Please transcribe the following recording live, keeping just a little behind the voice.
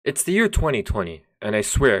It's the year 2020, and I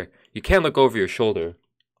swear, you can't look over your shoulder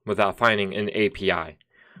without finding an API.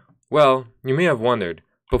 Well, you may have wondered,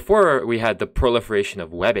 before we had the proliferation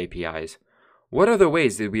of web APIs, what other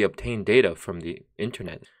ways did we obtain data from the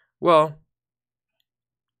internet? Well,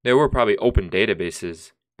 there were probably open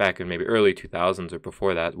databases back in maybe early 2000s or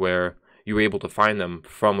before that, where you were able to find them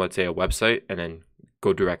from, let's say, a website and then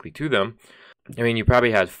go directly to them. I mean, you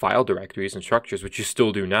probably had file directories and structures, which you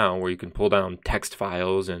still do now, where you can pull down text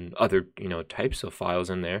files and other, types of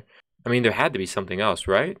files in there. I mean, there had to be something else,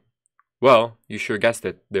 right? Well, you sure guessed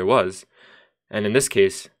it, there was. And in this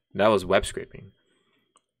case, that was web scraping.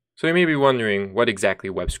 So you may be wondering what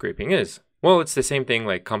exactly web scraping is. Well, it's the same thing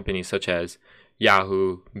like companies such as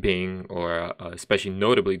Yahoo, Bing, or especially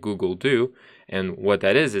notably Google do. And what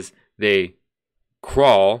that is they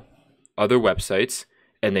crawl other websites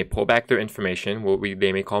and they pull back their information,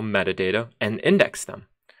 they may call metadata, and index them.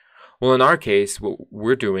 Well, in our case, what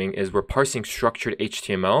we're doing is we're parsing structured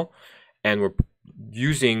HTML, and we're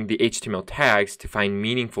using the HTML tags to find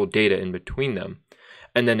meaningful data in between them.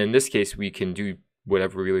 And then in this case, we can do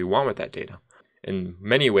whatever we really want with that data. In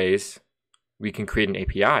many ways, we can create an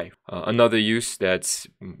API. Another use that's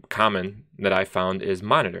common that I found is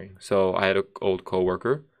monitoring. So I had an old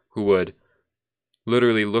coworker who would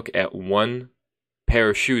literally look at one pair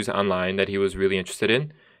of shoes online that he was really interested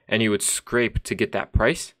in, and he would scrape to get that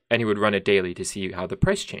price, and he would run it daily to see how the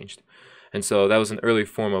price changed. And so that was an early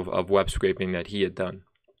form of web scraping that he had done.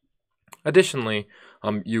 Additionally,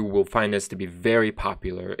 you will find this to be very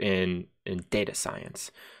popular in data science.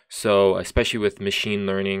 So especially with machine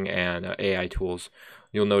learning and AI tools,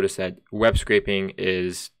 you'll notice that web scraping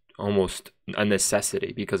is almost a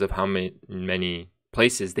necessity because of how many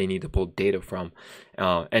places they need to pull data from.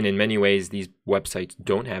 And in many ways, these websites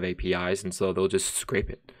don't have APIs, and so they'll just scrape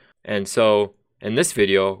it. And so in this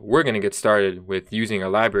video, we're going to get started with using a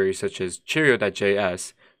library such as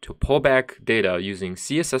cheerio.js to pull back data using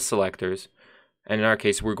CSS selectors. And in our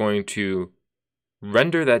case, we're going to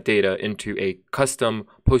render that data into a custom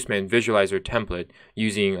Postman Visualizer template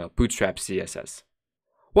using Bootstrap CSS.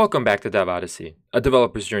 Welcome back to Dev Odyssey, a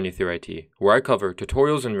developer's journey through IT, where I cover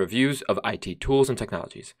tutorials and reviews of IT tools and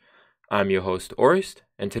technologies. I'm your host, Orist,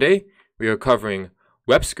 and today we are covering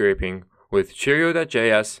web scraping with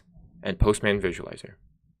cheerio.js and Postman Visualizer.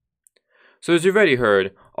 So as you've already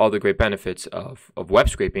heard all the great benefits of web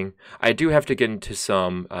scraping, I do have to get into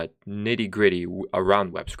some nitty-gritty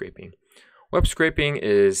around web scraping. Web scraping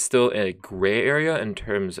is still a gray area in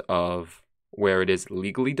terms of where it is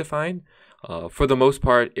legally defined. For the most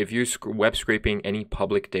part, if you're web scraping any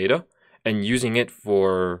public data and using it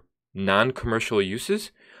for non-commercial uses,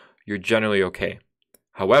 you're generally okay.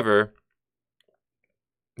 However,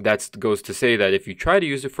 that goes to say that if you try to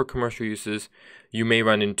use it for commercial uses, you may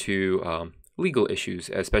run into legal issues,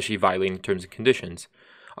 especially violating terms and conditions.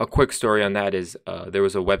 A quick story on that is there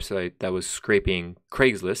was a website that was scraping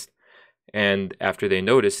Craigslist, and after they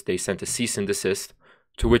noticed, they sent a cease and desist,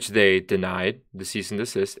 to which they denied the cease and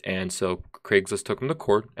desist, and so Craigslist took them to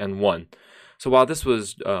court and won. So while this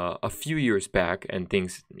was a few years back and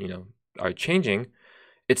things are changing,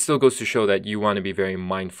 it still goes to show that you want to be very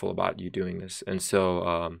mindful about you doing this. And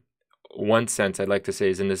so one sense I'd like to say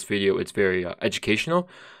is in this video, it's very educational.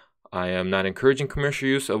 I am not encouraging commercial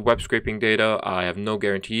use of web scraping data. I have no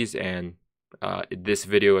guarantees, and this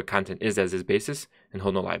video content is as is basis and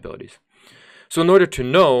hold no liabilities. So in order to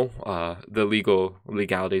know the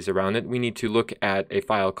legalities around it, we need to look at a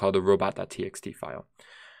file called a robot.txt file.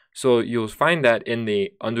 So you'll find that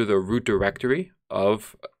under the root directory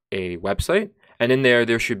of a website, and in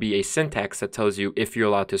there should be a syntax that tells you if you're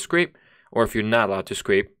allowed to scrape or if you're not allowed to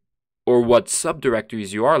scrape, or what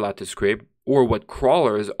subdirectories you are allowed to scrape, or what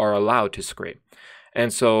crawlers are allowed to scrape.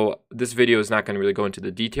 And so this video is not going to really go into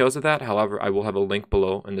the details of that. However, I will have a link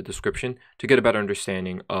below in the description to get a better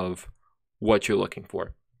understanding of what you're looking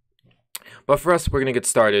for. But for us, we're going to get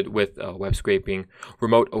started with web scraping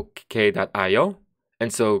remoteok.io.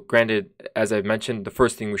 And so granted, as I've mentioned, the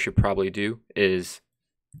first thing we should probably do is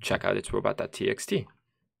check out its robot.txt.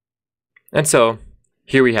 And so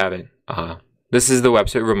here we have it. This is the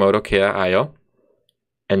website remoteok.io.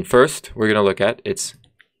 And first, we're going to look at its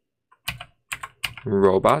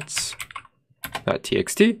robots.txt.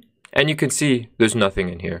 And you can see there's nothing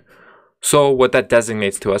in here. So what that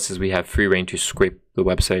designates to us is we have free reign to scrape the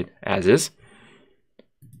website as is.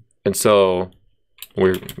 And so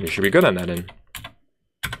we should be good on that end.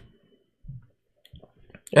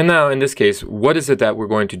 And now in this case, what is it that we're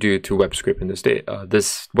going to do to web scrape in this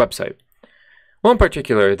website? Well, in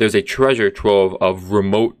particular, there's a treasure trove of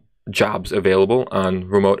remote jobs available on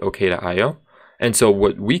remoteok.io. And so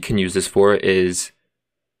what we can use this for is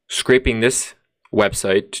scraping this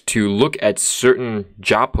website to look at certain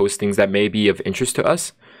job postings that may be of interest to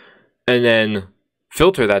us, and then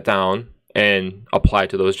filter that down and apply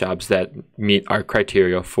to those jobs that meet our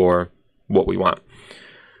criteria for what we want.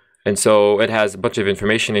 And so it has a bunch of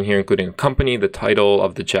information in here, including a company, the title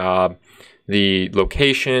of the job, the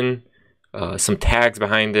location, some tags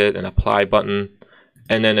behind it, an apply button,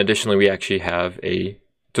 and then additionally we actually have a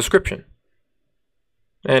description.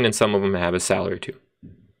 And in some of them have a salary too.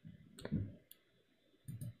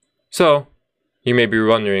 So you may be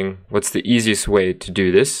wondering, what's the easiest way to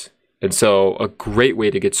do this? And so a great way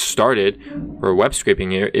to get started for web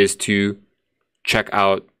scraping here is to check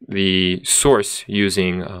out the source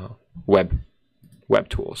using web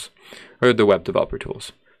tools, or the web developer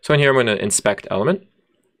tools. So in here I'm going to inspect element,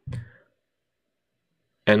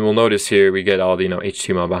 and we'll notice here we get all the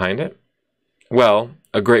HTML behind it. Well,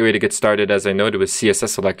 a great way to get started, as I noted with CSS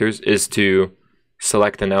selectors, is to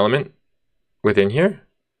select an element within here.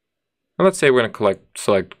 And let's say we're going to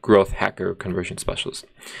select growth hacker conversion specialist.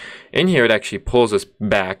 In here it actually pulls us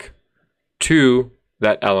back to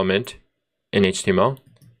that element in HTML.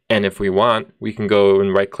 And if we want, we can go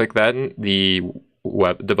and right click that in the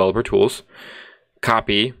web developer tools,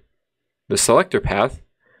 copy the selector path,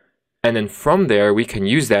 and then from there we can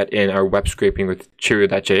use that in our web scraping with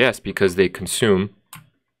cheerio.js because they consume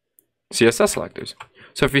CSS selectors.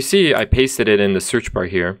 So if you see, I pasted it in the search bar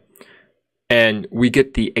here, and we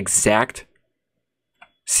get the exact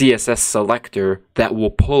CSS selector that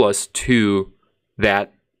will pull us to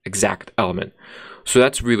that exact element. So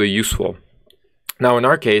that's really useful. Now in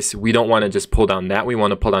our case, we don't want to just pull down that, we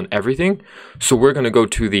want to pull down everything. So we're going to go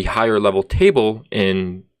to the higher level table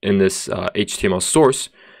in this HTML source,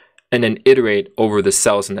 and then iterate over the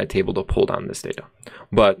cells in that table to pull down this data.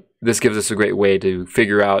 But this gives us a great way to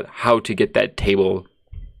figure out how to get that table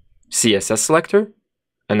CSS selector,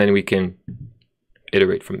 and then we can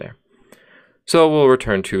iterate from there. So we'll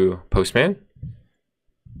return to Postman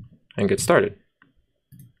and get started.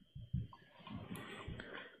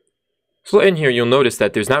 So in here, you'll notice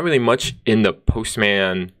that there's not really much in the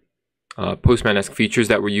Postman-esque features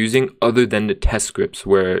that we're using other than the test scripts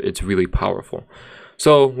where it's really powerful.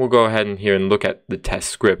 So we'll go ahead and here and look at the test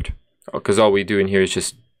script, because all we do in here is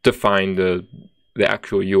just define the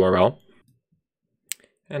actual URL.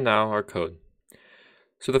 And now our code.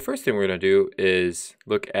 So the first thing we're going to do is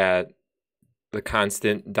look at the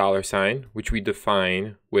constant $, which we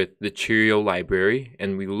define with the Cheerio library,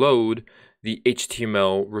 and we load the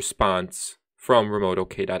HTML response from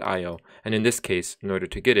remoteok.io. And in this case, in order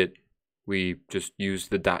to get it, we just use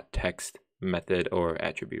the .text method or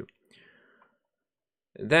attribute.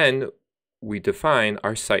 Then we define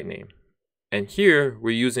our site name. And here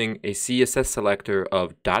we're using a CSS selector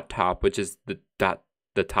of .top, which is the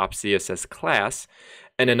top CSS class.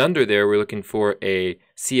 And then under there, we're looking for a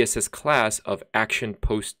CSS class of action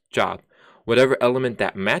post job. Whatever element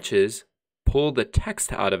that matches, pull the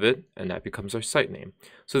text out of it, and that becomes our site name.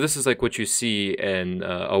 So this is like what you see in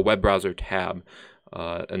a web browser tab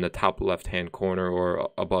in the top left-hand corner or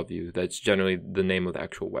above you. That's generally the name of the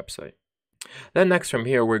actual website. Then next from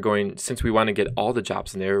here, we're going, since we want to get all the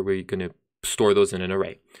jobs in there, we're going to store those in an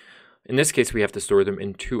array. In this case, we have to store them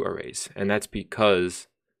in 2 arrays, and that's because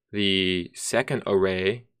the second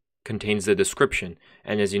array contains the description.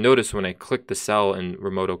 And as you notice, when I click the cell in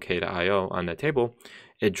remoteok.io on that table,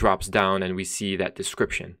 it drops down and we see that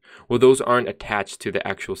description. Well, those aren't attached to the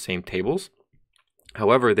actual same tables.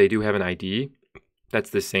 However, they do have an ID that's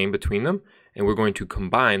the same between them, and we're going to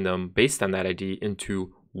combine them based on that ID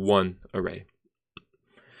into one array.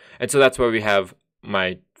 And so that's why we have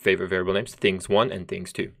my favorite variable names, things1 and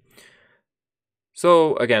things2.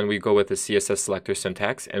 So again, we go with the CSS selector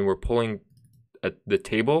syntax, and we're pulling the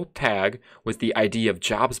table tag with the ID of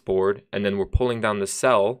jobs board, and then we're pulling down the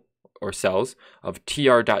cell or cells of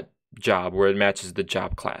tr.job where it matches the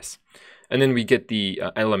job class. And then we get the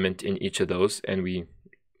element in each of those, and we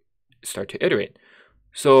start to iterate.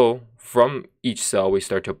 So from each cell, we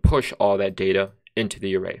start to push all that data into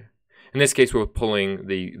the array. In this case, we're pulling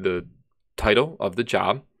the title of the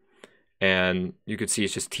job, and you can see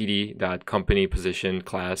it's just td.company position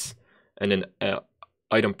class, and then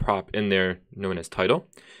item prop in there known as title.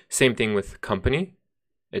 Same thing with company.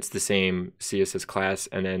 It's the same CSS class,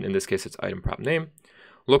 and then in this case, it's item prop name.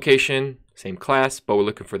 Location, same class, but we're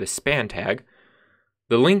looking for the span tag.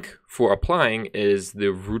 The link for applying is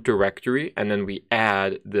the root directory, and then we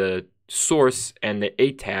add the source and the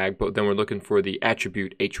a tag, but then we're looking for the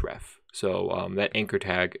attribute href. So that anchor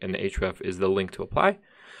tag and the href is the link to apply.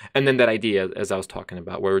 And then that ID, as I was talking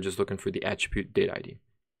about, where we're just looking for the attribute data ID.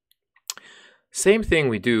 Same thing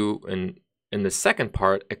we do in in the second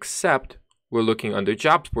part, except we're looking under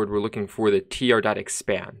jobs board, we're looking for the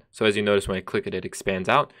tr.expand. So as you notice, when I click it, it expands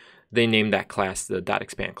out. They named that class the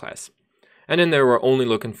 .expand class. And then there we're only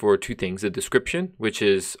looking for two things, the description, which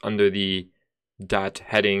is under the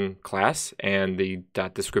 .heading class, and the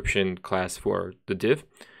 .description class for the div.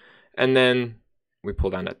 And then we pull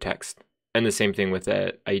down that text. And the same thing with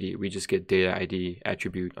that ID. We just get data ID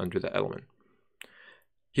attribute under the element.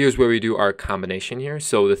 Here's where we do our combination here.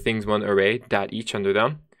 So the things one array dot each under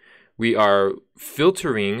them. We are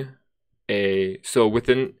filtering so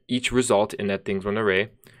within each result in that things one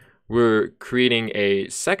array, we're creating a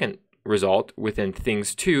second result within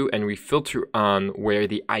things two, and we filter on where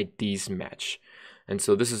the IDs match. And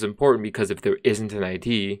so this is important because if there isn't an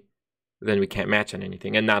ID, then we can't match on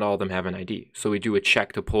anything, and not all of them have an ID. So we do a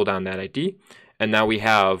check to pull down that ID, and now we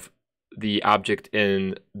have the object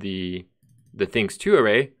in the things two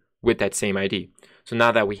array with that same ID. So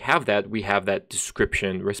now that we have that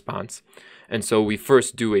description response. And so we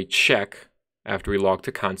first do a check after we log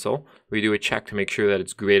to console. We do a check to make sure that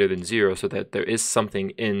it's greater than 0 so that there is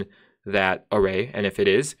something in that array. And if it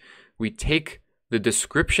is, we take the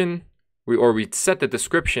description, we set the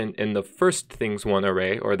description in the first things one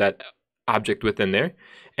array, or that object within there,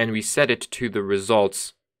 and we set it to the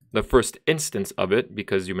results, the first instance of it,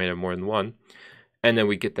 because you may have more than one. And then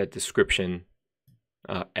we get that description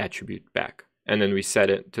attribute back. And then we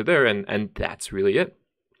set it to there, and that's really it.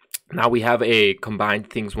 Now we have a combined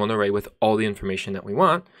things one array with all the information that we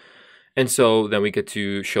want. And so then we get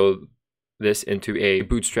to show this into a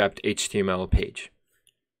bootstrapped HTML page.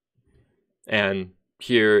 And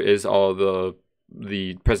here is all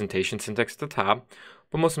the presentation syntax at the top.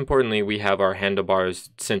 But most importantly, we have our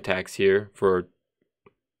handlebars syntax here for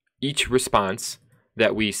each response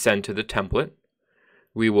that we send to the template.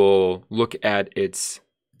 We will look at its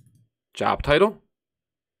job title,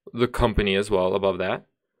 the company as well above that,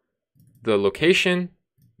 the location,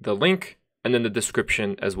 the link, and then the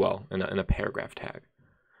description as well in a paragraph tag.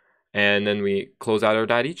 And then we close out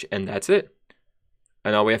our .each, and that's it.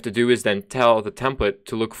 And all we have to do is then tell the template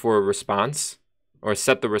to look for a response, or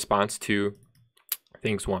set the response to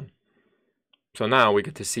things one. So now we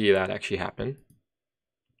get to see that actually happen.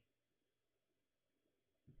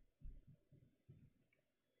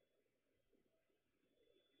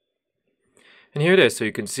 And here it is. So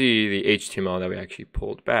you can see the HTML that we actually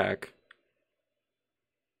pulled back.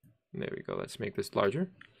 There we go. Let's make this larger.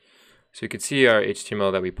 So you can see our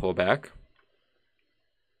HTML that we pull back.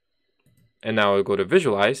 And now we'll go to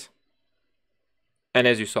visualize. And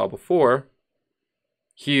as you saw before,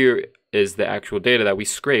 here is the actual data that we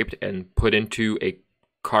scraped and put into a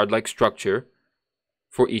card-like structure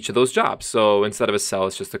for each of those jobs. So instead of a cell,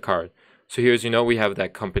 it's just a card. So here, as you know, we have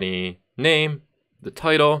that company name, the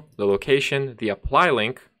title, the location, the apply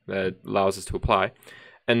link that allows us to apply,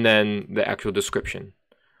 and then the actual description.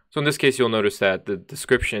 So in this case, you'll notice that the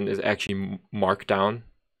description is actually markdown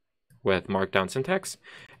with markdown syntax.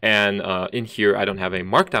 And in here, I don't have a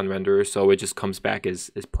markdown renderer, so it just comes back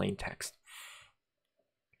as plain text.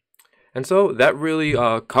 And so that really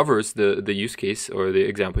covers the use case, or the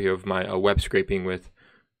example here of my web scraping with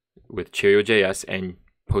cheerio.js and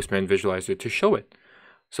Postman Visualizer to show it.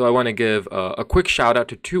 So I want to give a quick shout out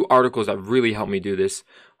to two articles that really helped me do this.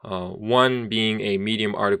 One being a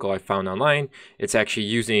Medium article I found online. It's actually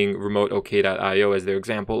using remoteok.io as their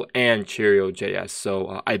example, and cheerio.js.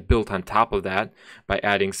 So I built on top of that by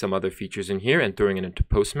adding some other features in here and throwing it into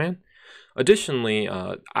Postman. Additionally,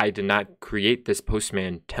 I did not create this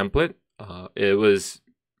Postman template. It was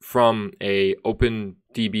from a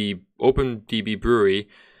OpenDB Brewery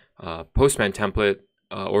Postman template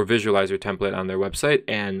or visualizer template on their website,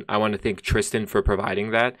 and I want to thank Tristan for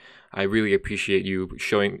providing that. I really appreciate you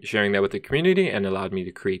sharing that with the community and allowed me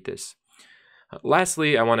to create this.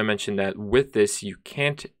 Lastly, I want to mention that with this, you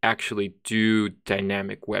can't actually do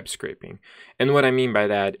dynamic web scraping. And what I mean by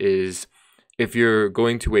that is if you're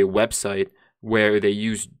going to a website where they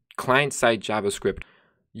use client-side JavaScript,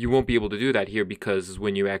 you won't be able to do that here, because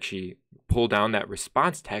when you actually pull down that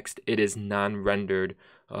response text, it is non-rendered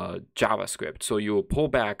JavaScript. So you will pull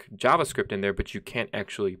back JavaScript in there, but you can't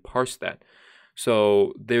actually parse that.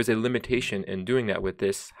 So there's a limitation in doing that with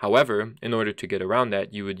this. However, in order to get around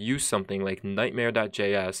that, you would use something like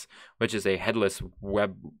nightmare.js, which is a headless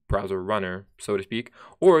web browser runner, so to speak,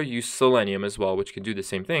 or use Selenium as well, which can do the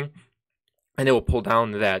same thing. And it will pull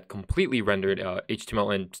down that completely rendered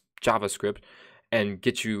HTML and JavaScript and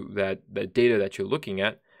get you that data that you're looking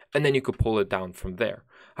at, and then you could pull it down from there.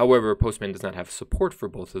 However, Postman does not have support for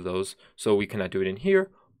both of those, so we cannot do it in here,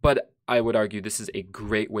 but I would argue this is a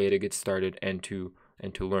great way to get started and to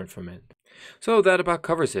and to learn from it. So that about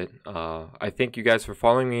covers it. I thank you guys for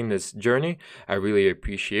following me in this journey. I really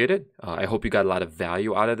appreciate it. I hope you got a lot of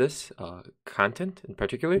value out of this content in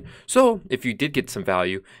particular. So if you did get some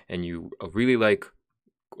value and you really like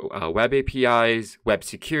web APIs, web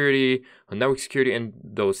security, network security, and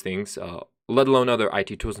those things, let alone other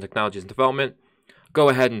IT tools and technologies and development, go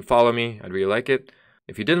ahead and follow me. I'd really like it.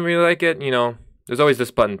 If you didn't really like it, there's always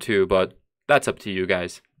this button too, but that's up to you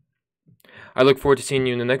guys. I look forward to seeing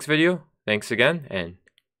you in the next video. Thanks again, and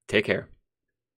take care.